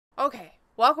Okay,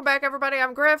 welcome back everybody,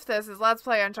 I'm Griff, this is Let's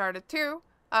Play Uncharted 2,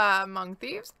 Among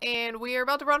Thieves, and we are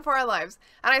about to run for our lives.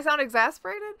 And I sound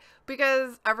exasperated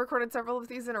because I've recorded several of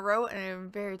these in a row and I'm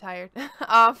very tired.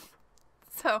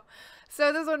 So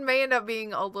this one may end up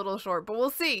being a little short, but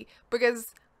we'll see,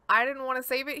 because I didn't want to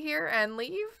save it here and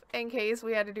leave in case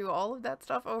we had to do all of that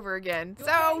stuff over again.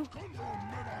 So,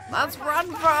 let's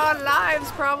run for our lives.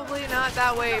 Probably not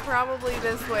that way, probably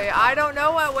this way. I don't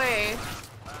know what way.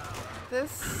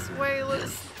 This way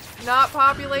looks not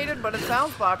populated, but it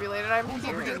sounds populated. I'm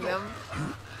hearing them.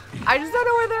 I just don't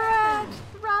know where they're at.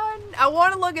 Run. I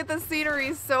want to look at the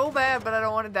scenery so bad, but I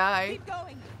don't want to die. Keep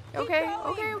going. Okay,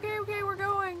 okay, we're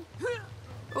going.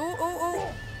 Ooh.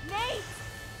 Nate!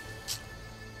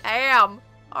 Damn,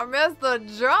 I missed the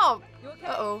jump. You okay?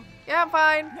 Uh-oh. Yeah, I'm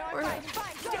fine. No, I'm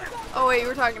fine. Go. Oh wait, you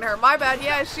were talking to her. My bad.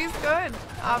 Yeah, she's good,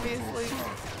 obviously.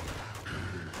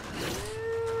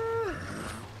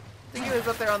 I think he was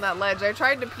up there on that ledge. I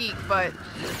tried to peek, but...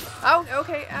 Oh,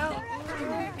 okay. Oh,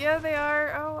 yeah, they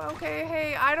are. Oh, okay.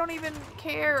 Hey, I don't even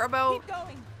care about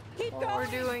Keep what going. we're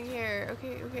doing here.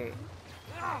 Okay.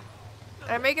 Did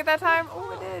I make it that time?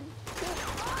 Oh, I did.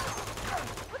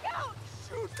 Look out!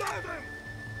 Shoot them!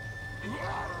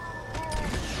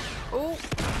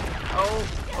 Oh,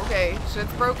 okay.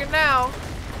 Shit's broken now.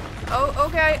 Oh,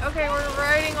 okay, we're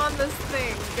riding on this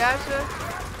thing. Gotcha.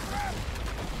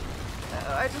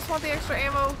 I just want the extra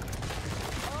ammo.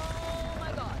 Oh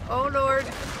my god. Oh, Lord.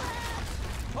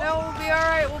 No, we'll be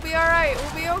alright.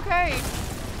 We'll be okay.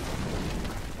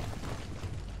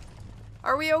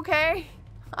 Are we okay?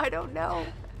 I don't know.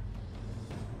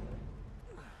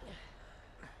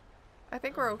 I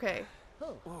think we're okay.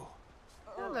 Whoa.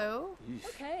 Hello.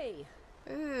 Okay.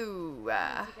 Ooh.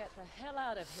 Time to get the hell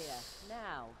out of here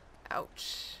now.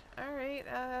 Ouch. Alright,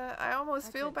 I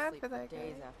almost feel bad for that guy.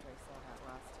 Days after I saw that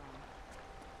last time.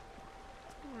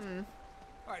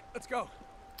 Alright, let's go.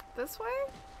 This way?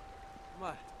 Come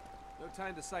on. No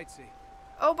time to sightsee.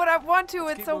 Oh, but I want to.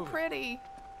 Let's It's keep so moving. pretty.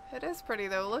 It is pretty,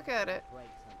 though. Look at it. Break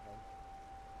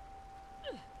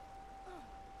something.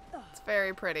 It's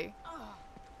very pretty.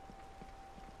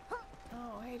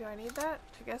 Oh, hey, do I need that?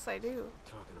 I guess I do.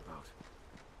 Talking about.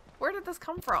 Where did this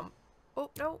come from? Oh,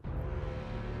 no.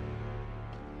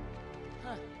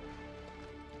 Huh.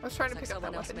 I was trying to Looks pick like up that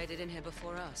someone else weapon. made it in here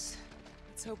before us.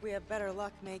 Let's hope we have better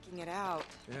luck making it out.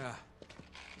 Yeah.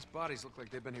 These bodies look like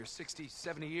they've been here 60,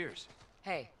 70 years.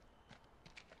 Hey,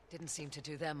 didn't seem to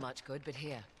do them much good, but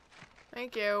here.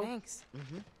 Thank you. Thanks.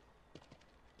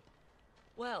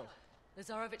 Well,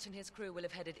 Lazarovich and his crew will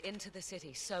have headed into the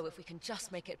city, so if we can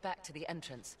just make it back to the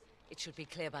entrance, it should be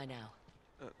clear by now.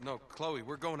 No, Chloe,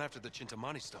 we're going after the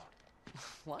Chintamani stone.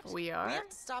 What? We We are? have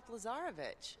to stop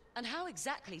Lazarovich. And how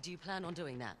exactly do you plan on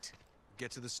doing that?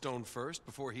 Get to the stone first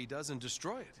before he does and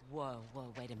destroy it. Whoa,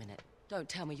 wait a minute. Don't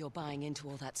tell me you're buying into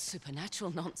all that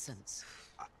supernatural nonsense.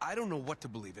 I don't know what to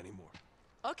believe anymore.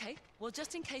 Okay, well,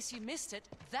 just in case you missed it,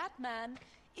 that man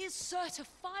is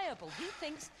certifiable. He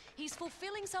thinks he's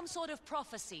fulfilling some sort of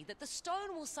prophecy that the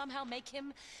stone will somehow make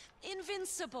him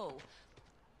invincible,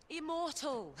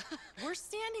 immortal. We're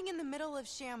standing in the middle of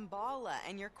Shambhala,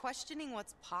 and you're questioning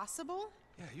what's possible?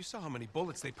 Yeah, you saw how many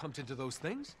bullets they pumped into those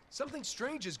things? Something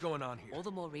strange is going on here. All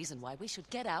the more reason why we should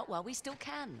get out while we still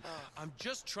can. I'm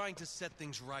just trying to set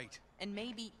things right. And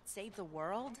maybe save the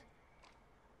world?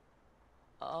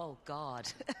 Oh,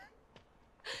 God.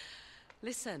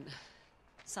 Listen,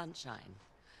 Sunshine.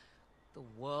 The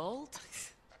world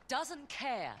doesn't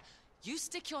care. You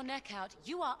stick your neck out,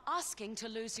 you are asking to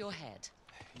lose your head.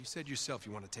 You said yourself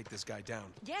you want to take this guy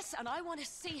down. Yes, and I want to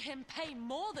see him pay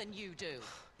more than you do.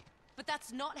 But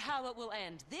that's not how it will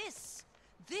end. This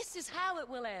is how it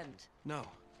will end. No.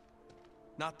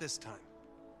 Not this time.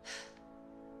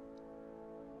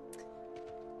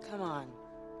 Come on.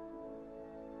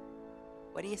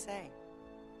 What do you say?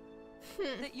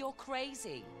 That you're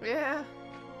crazy. Yeah.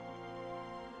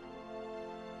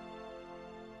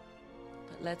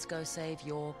 But let's go save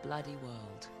your bloody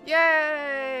world.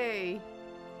 Yay!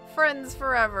 Friends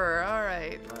forever.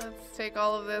 Alright, let's take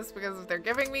all of this because if they're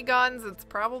giving me guns, it's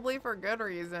probably for good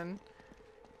reason.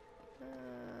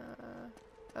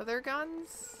 Other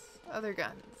guns? Other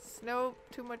guns. Nope,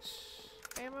 too much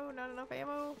ammo, not enough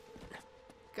ammo.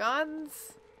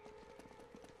 Guns.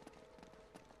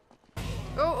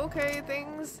 Oh, okay,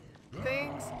 things.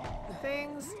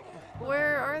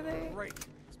 Where are they? Great.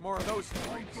 It's more of those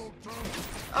freaks.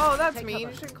 Oh, that's Take mean.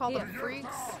 cover. You shouldn't call them Here.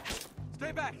 freaks.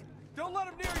 Stay back. Don't let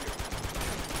him near you.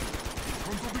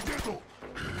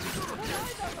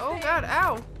 Oh god,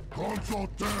 ow. Hard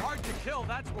to kill,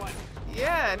 that's what.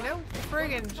 Yeah, no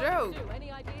friggin' joke.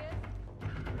 Any ideas?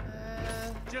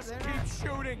 Just they're keep not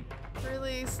shooting.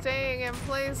 really staying in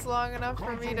place long enough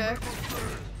for me to...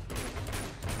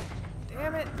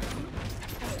 Damn it.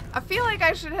 I feel like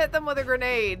I should hit them with a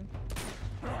grenade.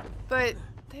 But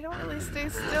they don't really stay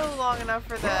still long enough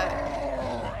for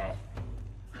that.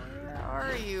 Where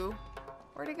are you?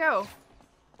 Where'd he go?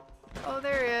 Oh,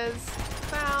 there he is.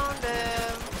 Found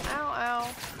him. Ow, ow.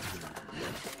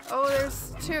 Oh,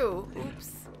 there's two.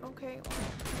 Oops. Okay.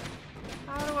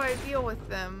 How do I deal with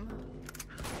them?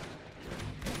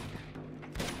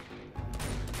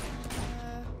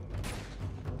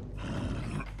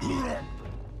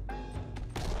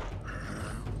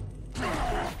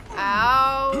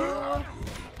 Ow!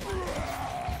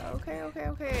 Okay, okay,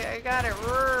 okay. I got it.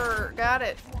 Rrr, got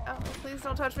it. Oh, please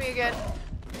don't touch me again.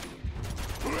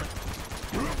 Oh,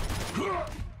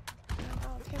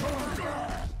 damn it.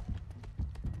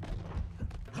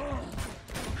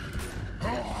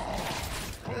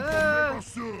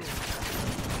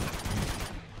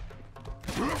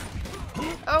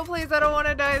 Oh, please, I don't want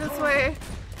to die this way.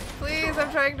 Please,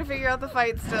 I'm trying to figure out the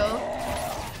fight still.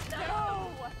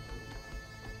 No!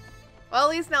 Well, at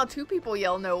least now two people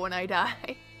yell no when I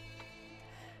die.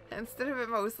 Instead of it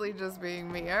mostly just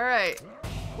being me. Alright.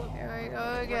 Here we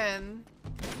go again.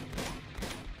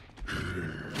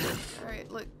 Alright,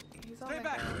 look. He's on Stay the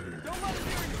back. ground. Don't let him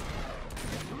hear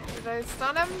you. Did I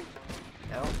stun him?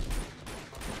 Nope.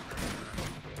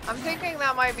 I'm thinking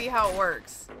that might be how it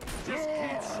works. Just keep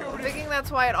I'm shooting. thinking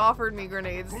that's why it offered me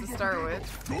grenades to start with.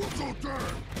 Ow,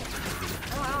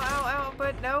 ow, ow, ow,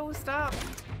 but no, stop.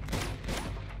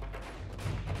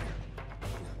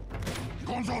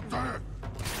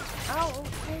 Oh,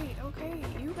 okay, okay.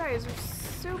 You guys are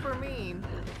super mean.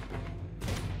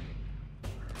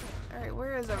 Alright,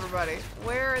 where is everybody?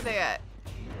 Where are they at?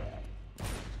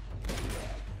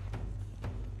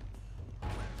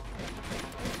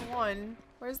 There's one.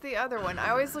 Where's the other one? I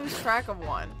always lose track of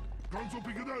one.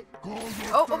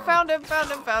 Oh, oh, found him,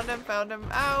 found him, found him, found him.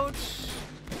 Ouch.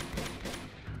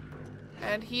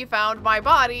 And he found my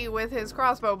body with his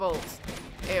crossbow bolts.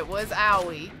 It was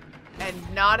owie.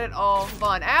 And not at all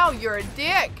fun. Ow, you're a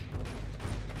dick!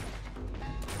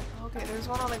 Okay, there's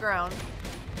one on the ground.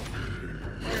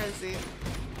 Where is he?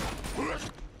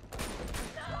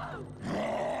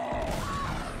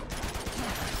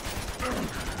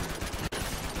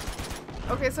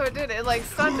 Okay, so it did. It like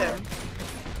stunned him.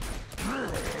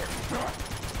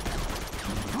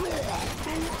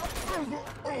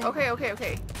 Okay, okay,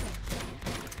 okay.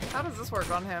 How does this work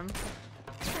on him?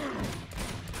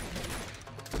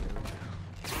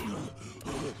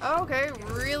 Okay,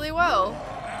 really well.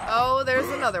 Oh, there's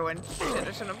another one. Shit,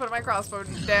 I shouldn't have put my crossbow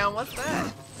down. What's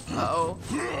that? Uh-oh.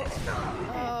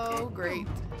 Oh, great.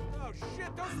 Oh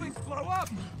shit, those things blow up.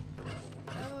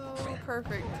 Oh,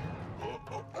 perfect.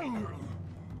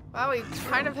 Wow, he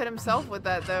kind of hit himself with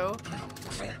that, though.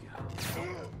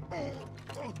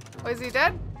 Oh, is he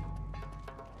dead?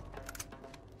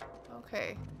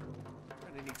 Okay.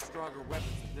 Gonna need stronger weapons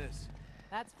than this.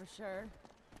 That's for sure.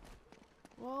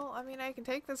 Well, I mean, I can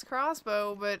take this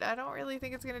crossbow, but I don't really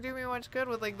think it's gonna do me much good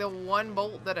with, like, the one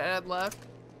bolt that I had left.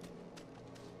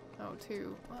 Oh,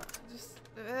 two. Well,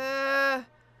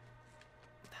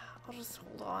 I'll just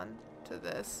hold on to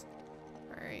this.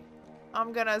 Alright.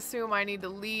 I'm gonna assume I need to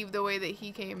leave the way that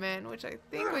he came in, which I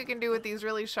think we can do with these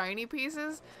really shiny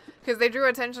pieces, because they drew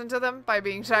attention to them by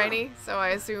being shiny, so I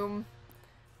assume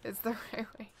it's the right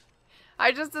way.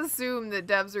 I just assume that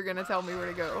devs are gonna tell me where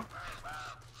to go.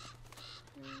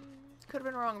 Could have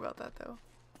been wrong about that, though.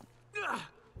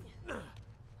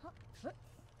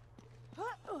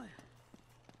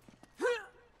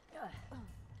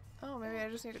 Oh, maybe I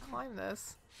just need to climb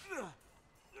this.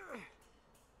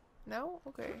 No?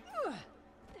 Okay.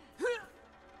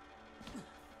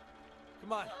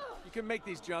 Come on, you can make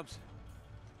these jumps.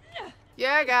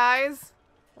 Yeah, guys.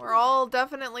 We're all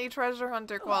definitely treasure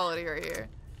hunter quality right here.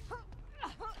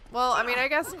 Well, I mean, I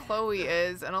guess Chloe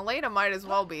is, and Elena might as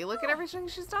well be. Look at everything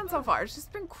she's done so far. She's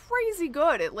been crazy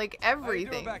good at, like, How you doing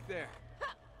everything. back there?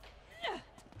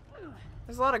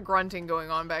 There's a lot of grunting going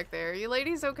on back there. You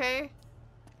ladies okay?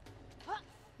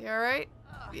 You alright?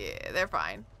 Yeah, they're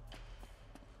fine.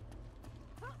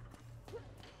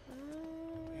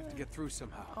 We have to get through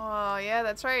somehow. Oh, yeah,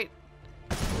 that's right.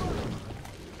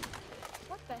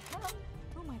 What the hell?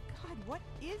 Oh my god, what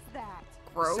is that?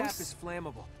 Gross. The sap is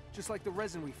flammable, just like the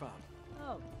resin we found.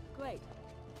 Oh, great.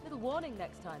 Little warning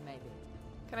next time, maybe.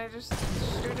 Can I just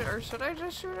shoot it, or should I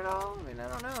just shoot it all? I mean, I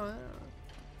don't know.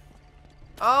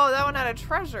 Oh, that one had a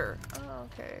treasure. Oh,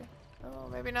 okay. Oh,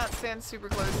 maybe not stand super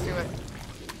close to it.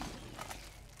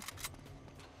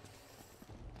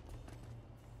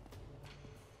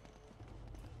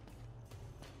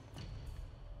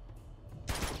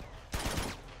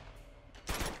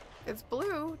 It's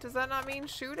blue. Does that not mean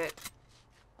shoot it?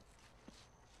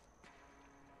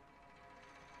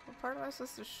 What part am I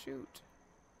supposed to shoot?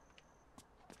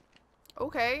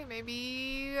 Okay,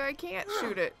 maybe I can't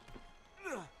shoot it.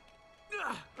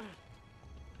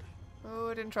 Oh,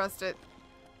 I didn't trust it.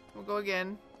 We'll go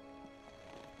again.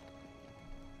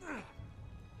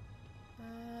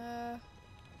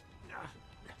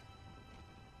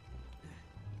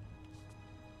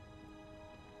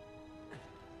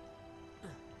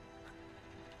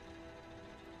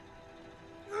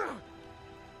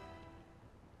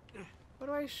 What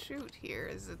do I shoot here?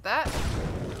 Is it that?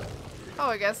 Oh,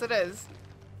 I guess it is.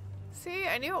 See,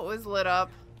 I knew it was lit up.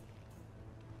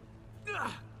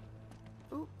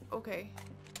 Ooh, okay.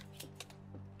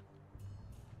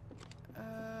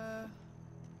 Oh.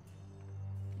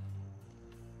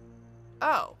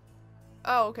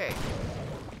 Oh, okay.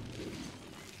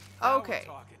 Okay.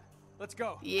 Let's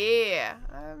go. Yeah.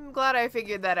 I'm glad I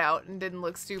figured that out and didn't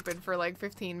look stupid for like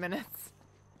 15 minutes.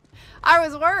 I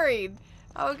was worried.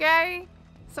 Okay?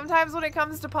 Sometimes when it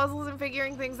comes to puzzles and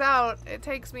figuring things out, it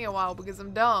takes me a while because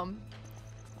I'm dumb.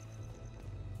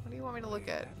 What do you want me to look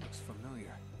at? That looks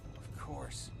familiar. Of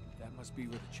course. That must be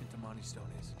where the Chintamani stone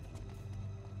is.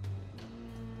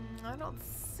 I don't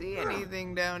see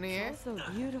anything down here. It's so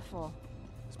beautiful.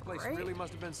 This place Great. really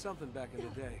must have been something back in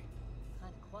the day.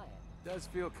 Kind of quiet. Does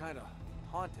feel kind of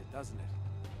haunted, doesn't it?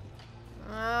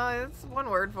 That's one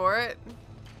word for it.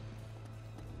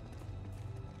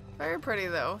 Very pretty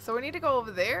though. So we need to go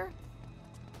over there?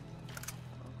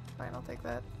 Fine, I'll take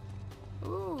that.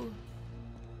 Ooh.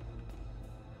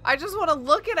 I just want to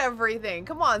look at everything.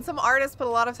 Come on, some artists put a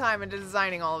lot of time into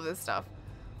designing all of this stuff.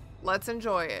 Let's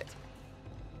enjoy it.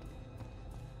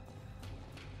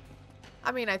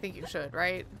 I mean, I think you should,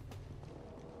 right?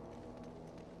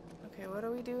 Okay, what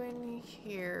are we doing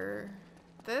here?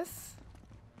 This?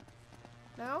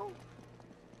 No?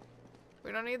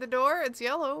 We don't need the door? It's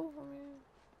yellow.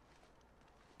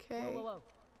 Okay. Whoa, whoa, whoa.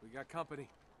 We got company.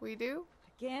 We do?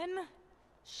 Again?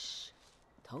 Shh.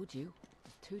 Told you.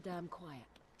 It's too damn quiet.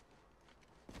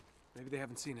 Maybe they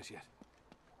haven't seen us yet.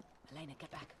 Elena, get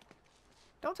back.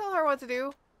 Don't tell her what to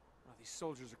do. Oh, these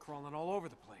soldiers are crawling all over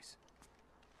the place.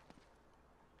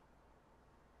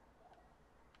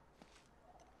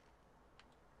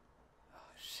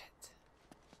 Oh, shit.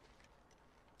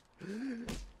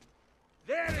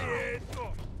 There he is!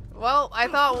 Oh. Well, I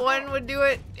thought one would do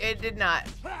it. It did not.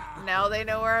 Now they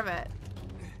know where I'm at.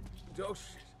 Oh,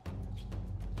 shit.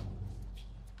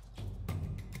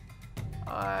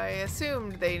 I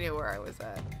assumed they knew where I was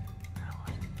at.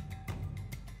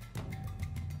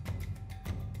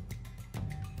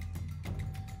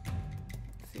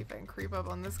 Let's see if I can creep up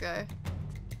on this guy.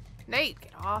 Nate,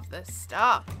 get off this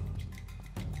stuff.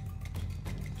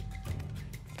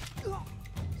 Sweet. Oh,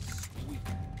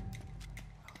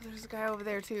 there's a guy over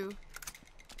there too.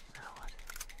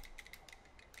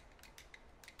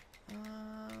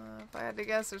 If I had to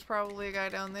guess, there's probably a guy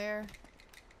down there.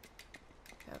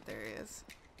 Yeah, there he is.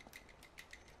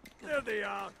 There they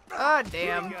are. Oh,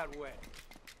 damn. He got wet.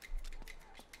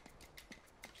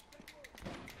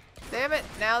 Damn it.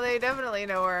 Now they definitely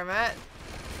know where I'm at.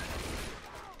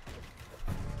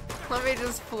 Let me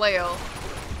just flail.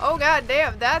 Oh, god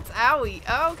damn. That's owie.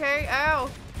 Okay, ow.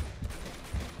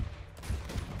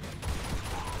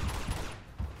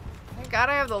 Thank god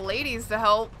I have the ladies to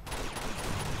help.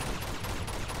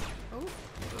 Oh,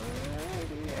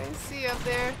 alrighty. I see you up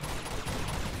there.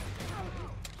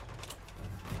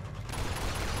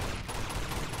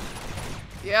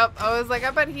 Yep, I was like, I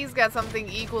bet he's got something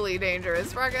equally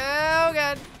dangerous. Oh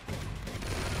god.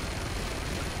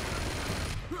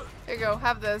 Here you go,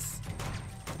 have this.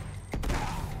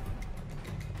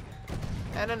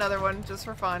 And another one, just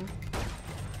for fun.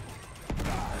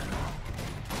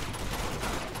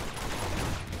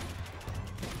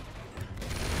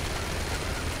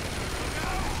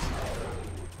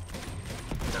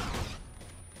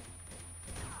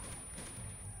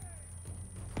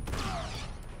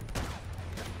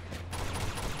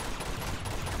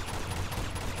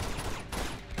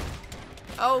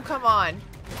 Oh, come on.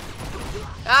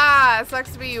 Ah, it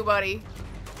sucks to be you, buddy.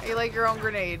 You like your own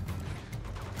grenade.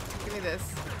 Give me this.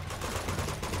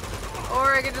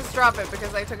 Or I could just drop it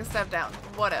because I took a step down.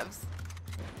 Whatevs.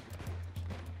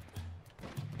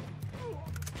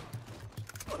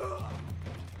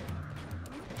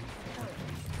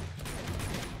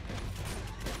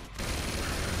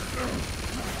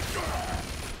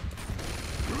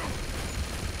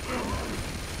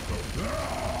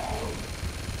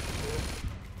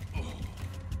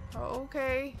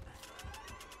 Okay.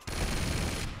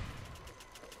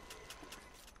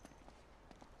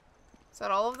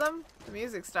 that all of them? The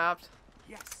music stopped.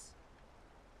 Yes.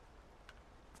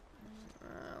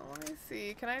 Let me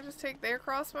see. Can I just take their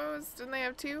crossbows? Didn't they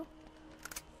have 2?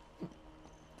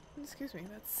 Excuse me.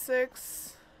 That's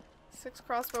 6. 6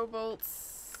 crossbow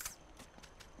bolts.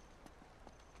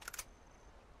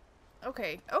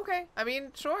 Okay. Okay. I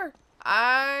mean, sure.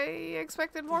 I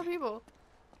expected more people.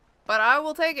 But I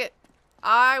will take it.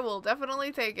 I will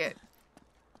definitely take it.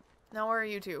 Now where are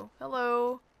you two?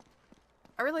 Hello.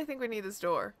 I really think we need this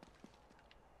door.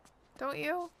 Don't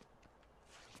you?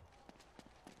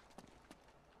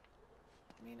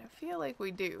 I mean, I feel like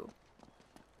we do.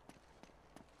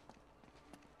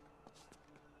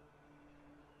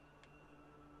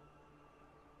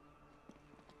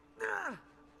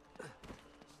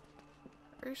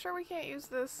 Are you sure we can't use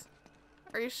this?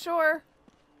 Are you sure?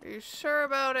 Are you sure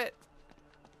about it?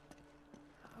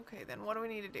 Okay, then what do we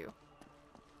need to do?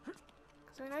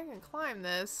 Because I mean, I can climb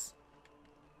this.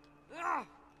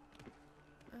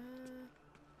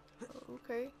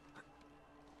 Okay.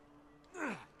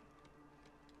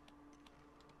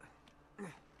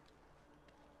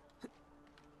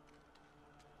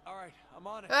 Alright, I'm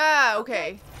on it. Ah,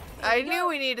 okay. I knew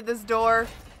we needed this door.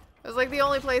 It was like the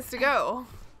only place to go.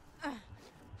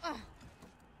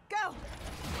 Go!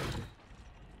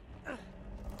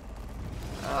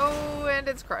 Oh, and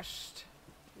it's crushed.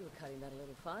 You were cutting that a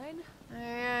little fine.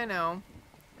 Yeah, I know.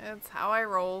 That's how I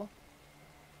roll.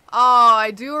 Oh,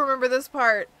 I do remember this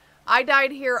part. I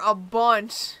died here a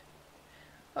bunch.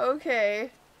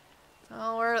 Okay.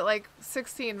 Well, we're at like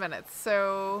 16 minutes,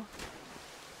 so...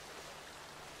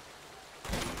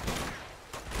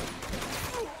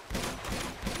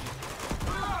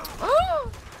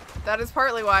 Oh! That is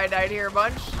partly why I died here a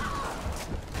bunch.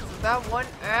 That one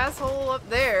asshole up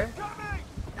there.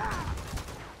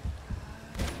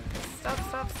 Stop,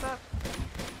 stop, stop.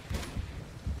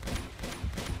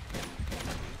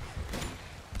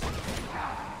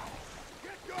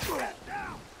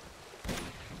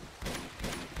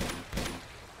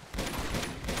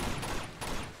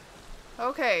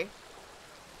 Okay.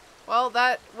 Well,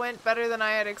 that went better than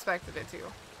I had expected it to.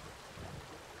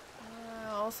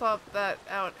 I'll swap that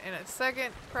out in a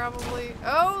second, probably.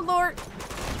 Oh, Lord!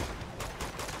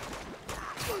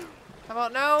 How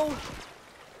about no?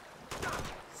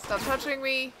 Stop touching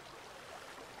me.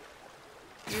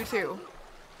 You too.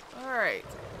 Alright.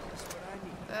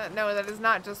 No, that is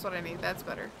not just what I need. That's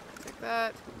better. Take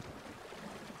that.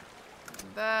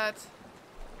 And that.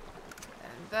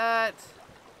 And that.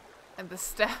 And the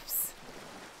steps.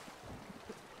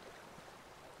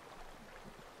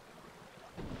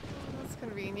 That's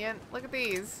convenient. Look at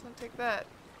these. I'll take that.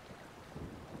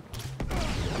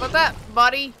 How about that,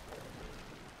 buddy?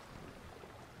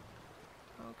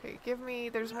 Okay, give me...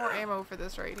 There's more ammo for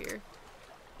this right here.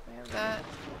 I have that.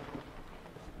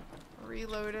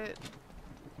 Reload it.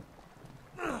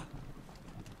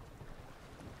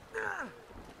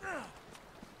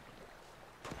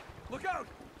 Look out!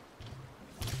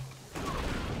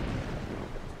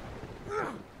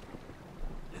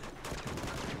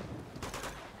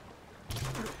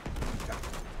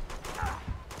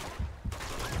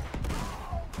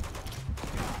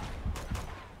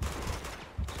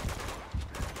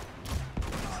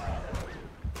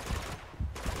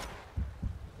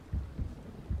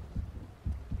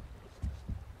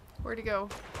 Where'd he go?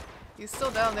 He's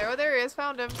still down there. Oh, there he is.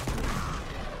 Found him.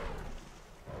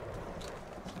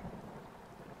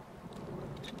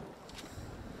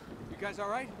 You guys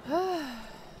alright?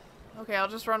 Okay, I'll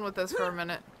just run with this for a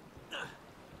minute.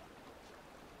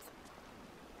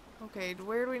 Okay,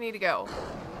 where do we need to go?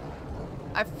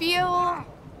 I feel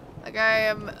like I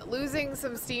am losing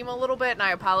some steam a little bit, and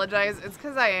I apologize. It's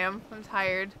because I am. I'm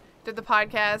tired. Did the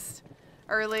podcast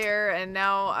earlier, and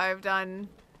now I've done...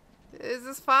 Is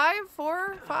this 5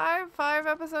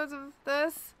 episodes of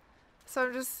this? So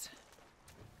I'm just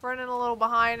running a little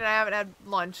behind, and I haven't had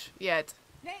lunch yet.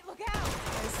 Nate, look out!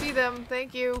 I see them.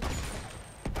 Thank you.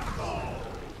 Oh,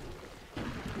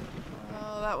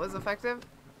 that was effective.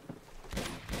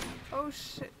 Oh,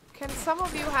 shit. Can some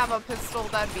of you have a pistol?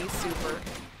 That'd be super.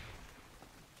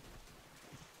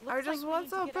 I just want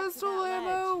some pistol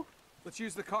ammo. Let's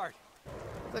use the cart.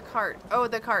 The cart. Oh,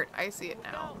 the cart. I see it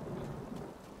now.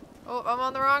 Oh, I'm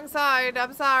on the wrong side.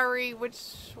 I'm sorry.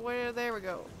 Where? There we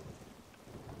go.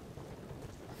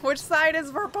 Which side is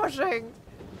for pushing?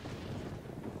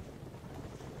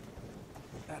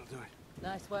 That'll do it.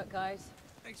 Nice work, guys.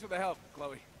 Thanks for the help,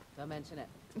 Chloe. Don't mention it.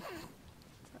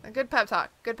 A good pep talk.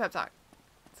 Good pep talk.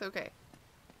 It's okay.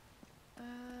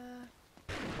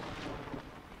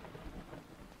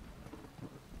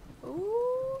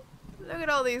 Ooh, look at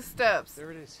all these steps.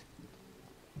 There it is.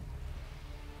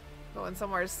 Going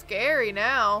somewhere scary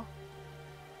now.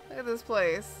 Look at this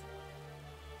place.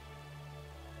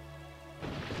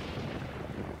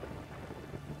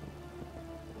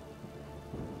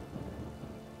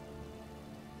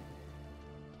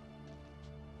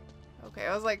 Okay,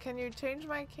 I was like, can you change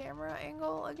my camera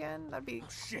angle again? That'd be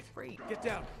great. Get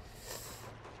down.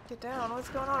 Get down. What's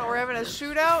going on? We're having a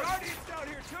shootout? Guardians down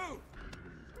here too.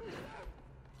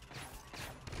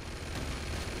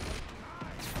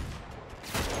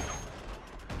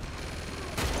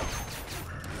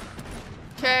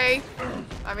 Okay.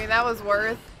 I mean, that was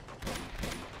worth.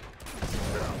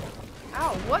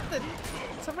 Ow, what the?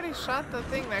 Somebody shot the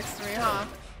thing next to me, huh?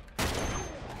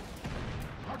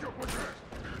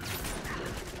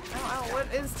 Ow, ow,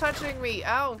 what is touching me?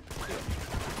 Ow.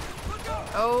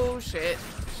 Oh, shit.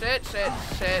 Shit, shit,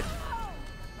 shit.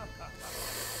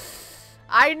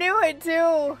 I knew it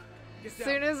too. As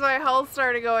soon as my health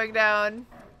started going down.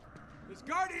 There's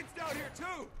guardians down here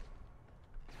too.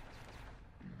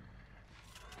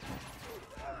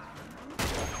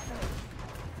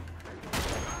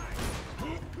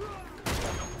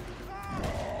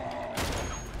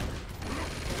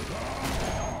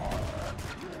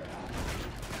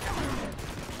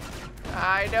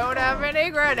 I don't have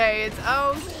any grenades.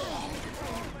 Oh,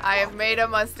 I have made a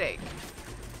mistake.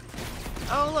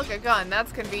 Oh, look, a gun.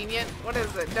 That's convenient. What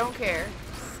is it? Don't care.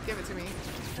 Just give it to me.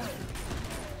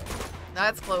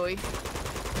 That's Chloe.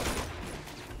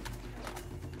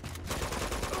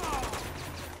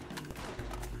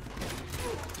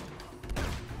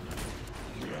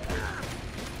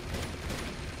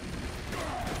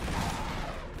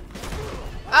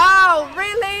 Oh,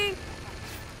 really?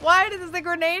 Why does the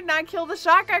grenade not kill the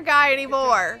shotgun guy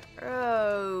anymore?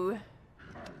 Oh.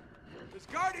 There's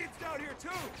guardians down here too.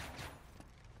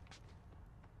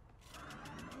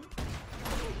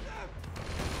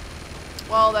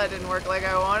 Well, that didn't work like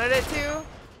I wanted it to.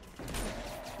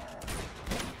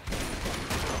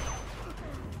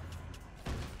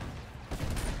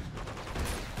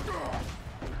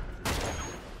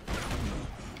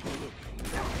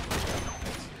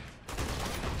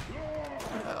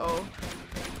 Uh-oh.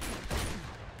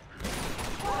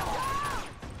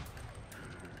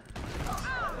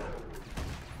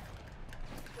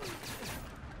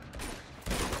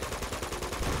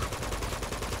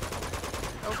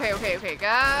 Okay.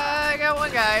 I got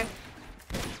one guy.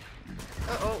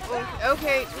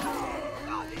 Okay.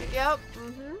 Yep.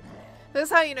 This is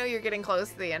how you know you're getting close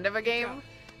to the end of a game,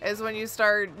 is when you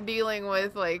start dealing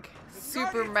with like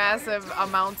super massive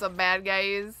amounts of bad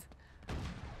guys.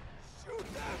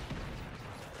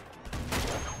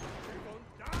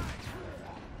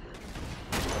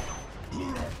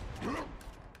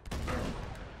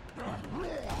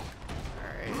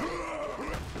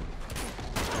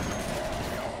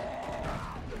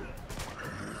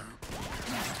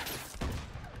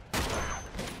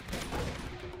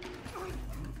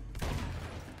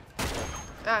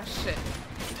 Ah, shit.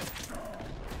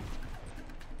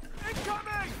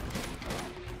 Incoming!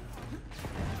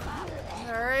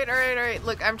 Alright.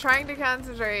 Look, I'm trying to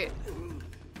concentrate.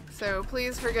 So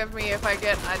please forgive me if I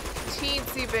get a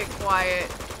teensy bit quiet.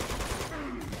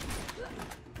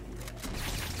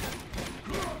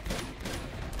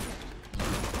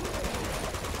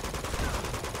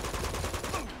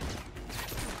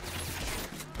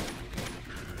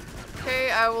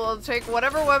 Okay, I will take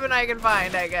whatever weapon I can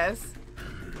find, I guess.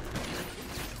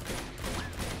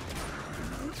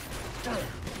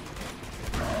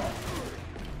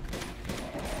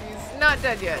 He's not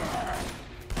dead yet.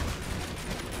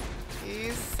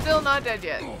 He's still not dead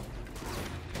yet.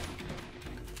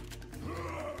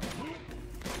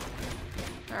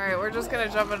 Alright, we're just gonna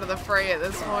jump into the fray at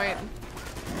this point.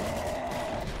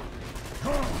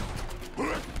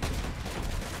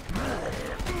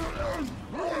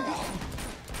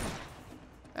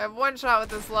 I have one shot with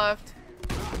this left.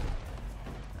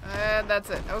 And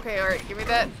that's it. Okay, alright, give me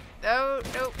that. No,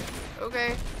 nope.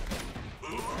 Okay.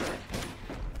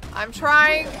 I'm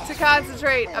trying to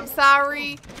concentrate. I'm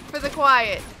sorry for the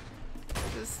quiet.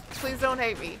 Just please don't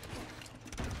hate me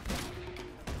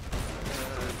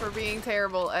for being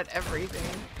terrible at everything.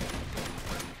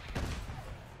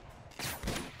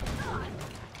 Oh,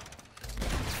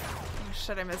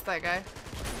 shit, I missed that guy.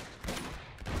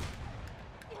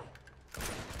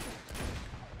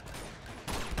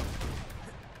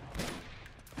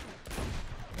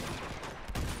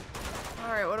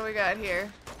 Alright, what do we got here?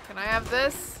 Can I have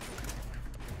this?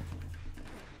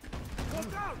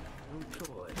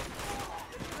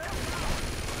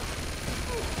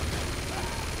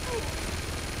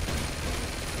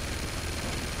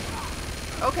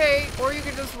 Okay, or you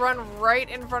can just run right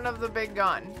in front of the big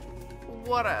gun.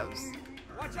 Whatevs.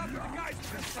 Watch out for the guys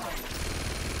with the slings.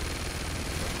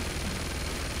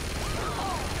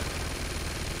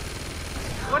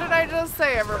 What did I just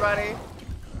say, everybody?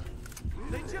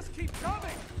 They just keep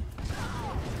coming.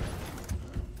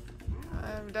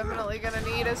 I'm definitely gonna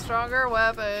need a stronger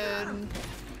weapon.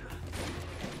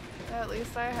 At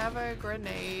least I have a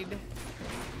grenade.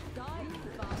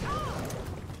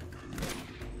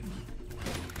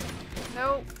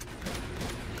 Nope.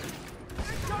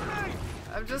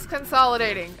 I'm just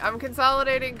consolidating. I'm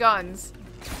consolidating guns.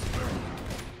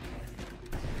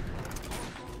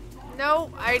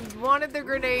 No, I wanted the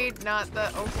grenade, not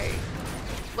the... Okay.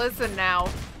 Listen now.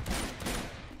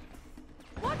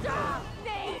 Watch out!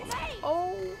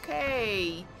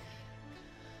 Okay.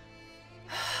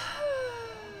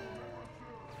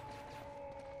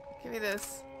 Give me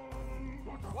this.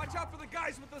 Watch out for the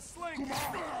guys with the slings.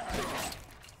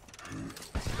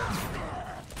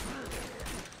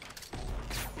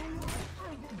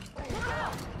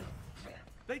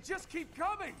 They just keep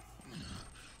coming.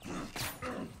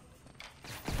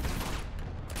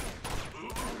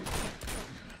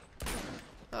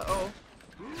 Uh-oh.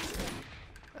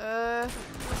 Die,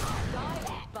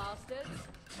 bastards!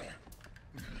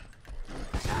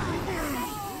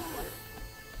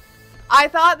 I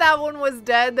thought that one was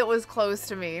dead that was close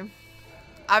to me.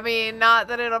 I mean, not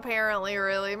that it apparently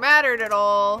really mattered at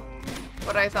all,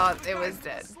 but I thought it was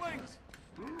dead.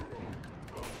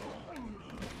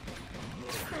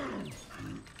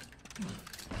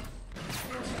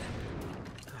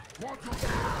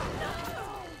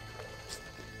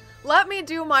 Let me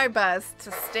do my best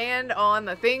to stand on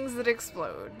the things that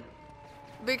explode.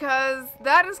 Because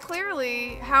that is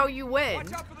clearly how you win.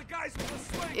 Watch out for the guys with the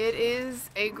slings. It is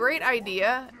a great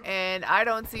idea, and I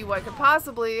don't see what could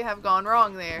possibly have gone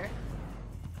wrong there.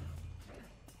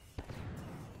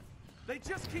 They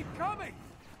just keep coming.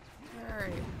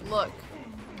 Alright, look.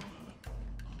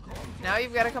 Now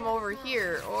you've got to come over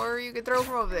here, or you could throw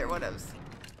from over there, whatevs.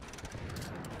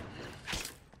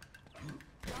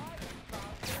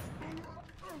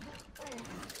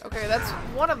 Okay, that's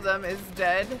one of them is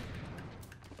dead.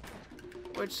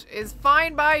 Which is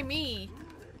fine by me.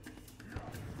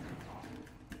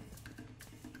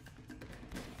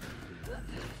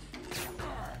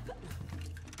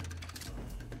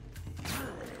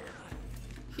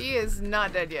 He is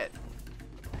not dead yet.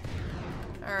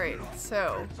 Alright,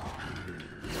 so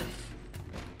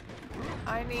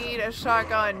I need a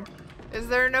shotgun. Is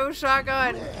there no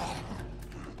shotgun?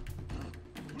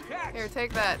 Here,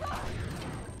 take that.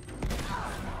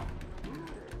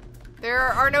 There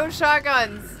are no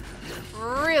shotguns.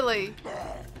 Really?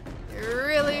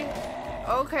 Really?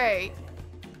 Okay.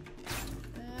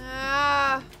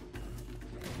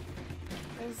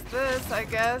 There's this, I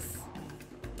guess.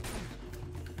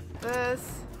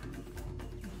 This.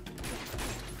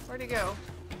 Where'd he go?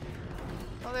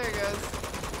 Oh, there he goes.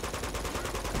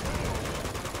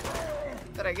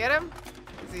 Did I get him?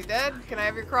 Is he dead? Can I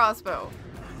have your crossbow?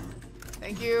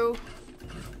 Thank you.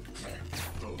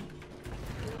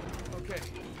 Okay,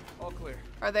 all clear.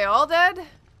 Are they all dead?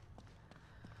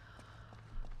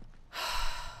 I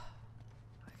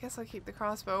guess I'll keep the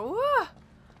crossbow. Woo!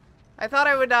 I thought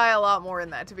I would die a lot more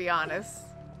in that, to be honest.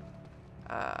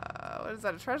 What is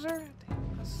that, a treasure?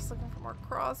 Damn, I was just looking for more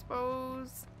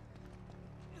crossbows.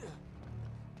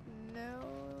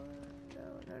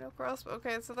 No crossbow.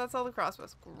 Okay, so that's all the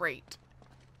crossbows. Great.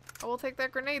 I will take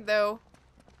that grenade, though.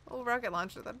 Oh, rocket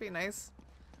launcher. That'd be nice.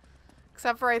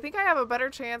 Except for I think I have a better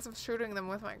chance of shooting them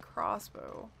with my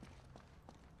crossbow.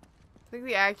 I think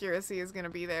the accuracy is going to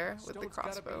be there with the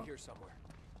crossbow. Gotta be here somewhere.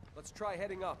 Let's try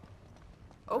heading up.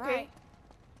 Okay. Right.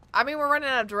 I mean, we're running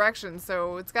out of direction,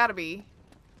 so it's got to be.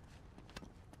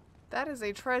 That is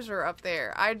a treasure up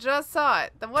there. I just saw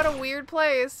it. What a weird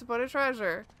place to put a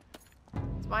treasure.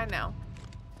 It's mine now.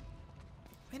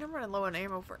 Man, I'm running low on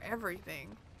ammo for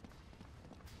everything.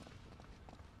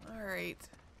 Alright.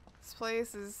 This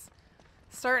place is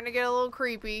starting to get a little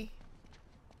creepy.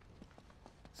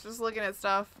 It's just looking at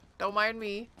stuff. Don't mind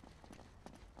me.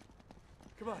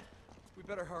 Come on, we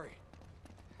better hurry.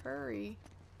 Hurry.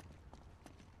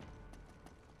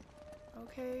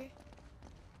 Okay.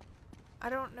 I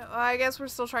don't know. I guess we're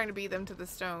still trying to beat them to the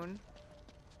stone.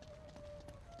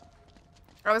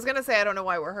 I was gonna say I don't know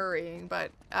why we're hurrying,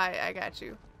 but I got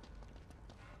you.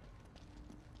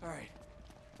 Alright,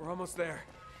 we're almost there.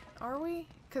 Are we?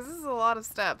 Because this is a lot of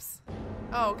steps.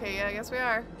 Oh, okay, yeah, I guess we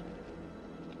are.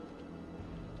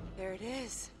 There it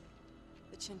is.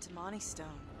 The Chintamani stone.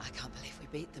 I can't believe we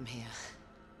beat them here.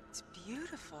 It's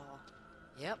beautiful.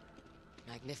 Yep.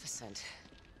 Magnificent.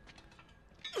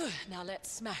 Now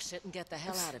let's smash it and get the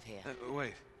hell out of here.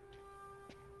 Wait.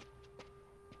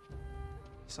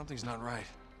 Something's not right.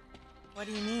 What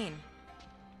do you mean?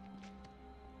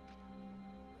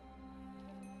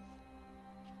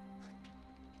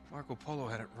 Marco Polo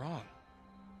had it wrong.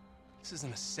 This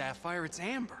isn't a sapphire, it's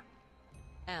amber.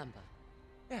 Amber.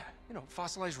 Yeah, you know,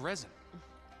 fossilized resin.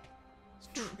 It's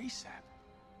tree sap.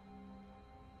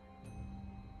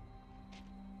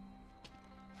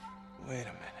 Wait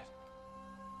a minute.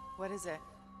 What is it?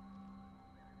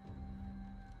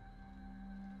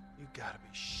 You gotta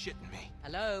be shitting me.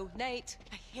 Hello, Nate.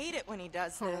 I hate it when he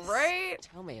does this. Right?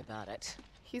 Tell me about it.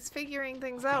 He's figuring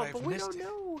things How could out, I have but we missed don't it?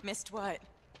 know. Missed what?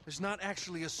 There's not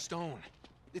actually a stone.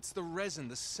 It's the resin,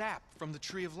 the sap from the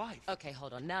tree of life. Okay,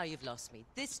 hold on. Now you've lost me.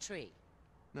 This tree.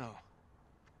 No.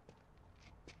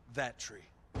 That tree.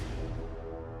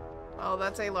 Oh,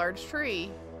 that's a large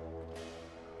tree.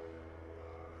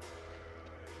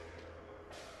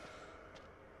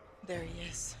 There he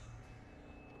is.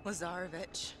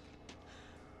 Lazarevich.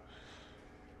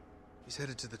 He's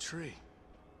headed to the tree.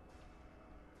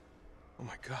 Oh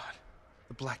my god.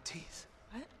 The black teeth.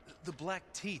 What? The black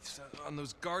teeth on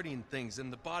those guardian things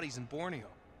and the bodies in Borneo.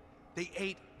 They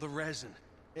ate the resin,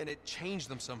 and it changed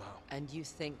them somehow. And you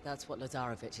think that's what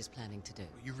Lazarevich is planning to do?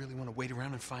 You really want to wait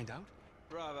around and find out?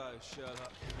 Bravo,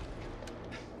 Sherlock.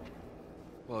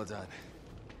 Well done.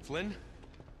 Flynn?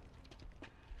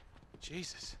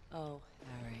 Jesus. Oh,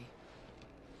 Harry.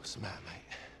 What's the matter,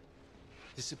 mate?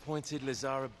 Disappointed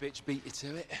Lazara bitch beat you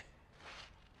to it?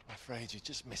 I'm afraid you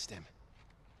just missed him.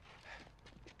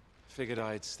 Figured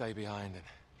I'd stay behind and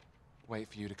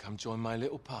wait for you to come join my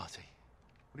little party.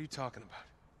 What are you talking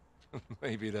about?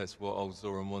 Maybe that's what old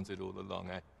Zoran wanted all along,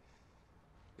 eh?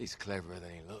 He's cleverer than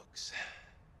he looks.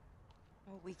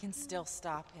 Oh, we can still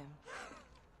stop him.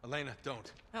 Elena,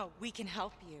 don't. Oh, we can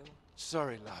help you.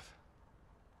 Sorry, love.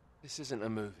 This isn't a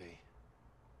movie.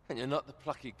 And you're not the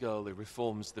plucky girl who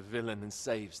reforms the villain and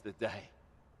saves the day.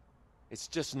 It's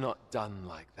just not done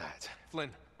like that. Flynn,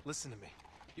 listen to me.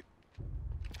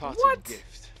 Parting What?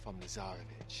 gift from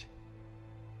Lazarevich.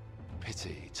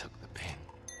 Pity he took the pin.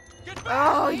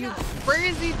 Oh, you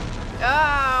crazy.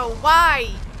 Oh, why?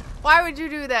 Why would you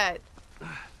do that?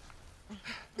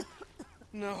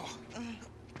 No.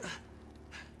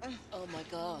 Oh my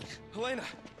god. Elena!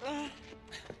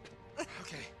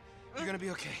 Okay, you're gonna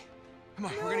be okay. Come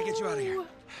on, we're gonna get you out of here.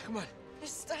 Come on.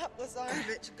 Just stop,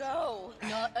 Lazarevich. Go.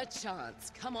 Not a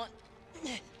chance. Come on.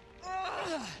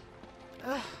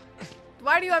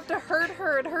 Why do you have to hurt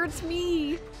her? It hurts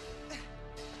me.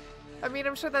 I mean,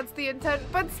 I'm sure that's the intent,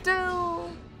 but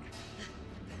still.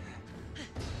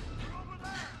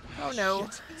 Oh no.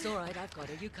 It's all right. I've got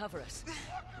her. You cover us. All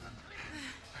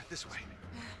right, this way.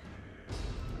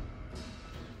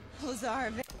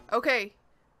 Lazarevich. Okay.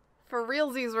 For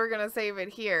realsies, we're gonna save it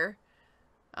here.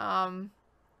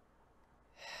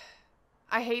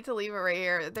 I hate to leave it right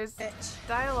here. There's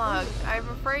dialogue. I'm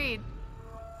afraid.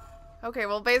 Okay,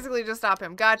 well, basically just stop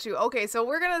him. Got you. Okay, so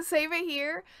we're gonna save it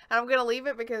here, and I'm gonna leave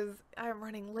it because I'm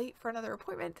running late for another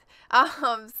appointment.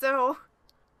 So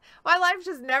my life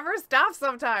just never stops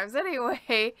sometimes.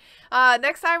 Anyway,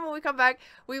 next time when we come back,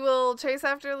 we will chase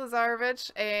after Lazarevich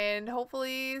and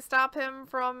hopefully stop him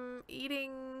from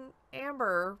eating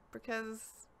Amber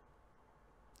because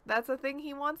that's a thing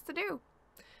he wants to do.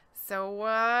 So,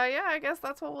 yeah, I guess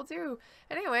that's what we'll do.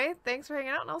 Anyway, thanks for hanging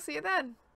out, and I'll see you then.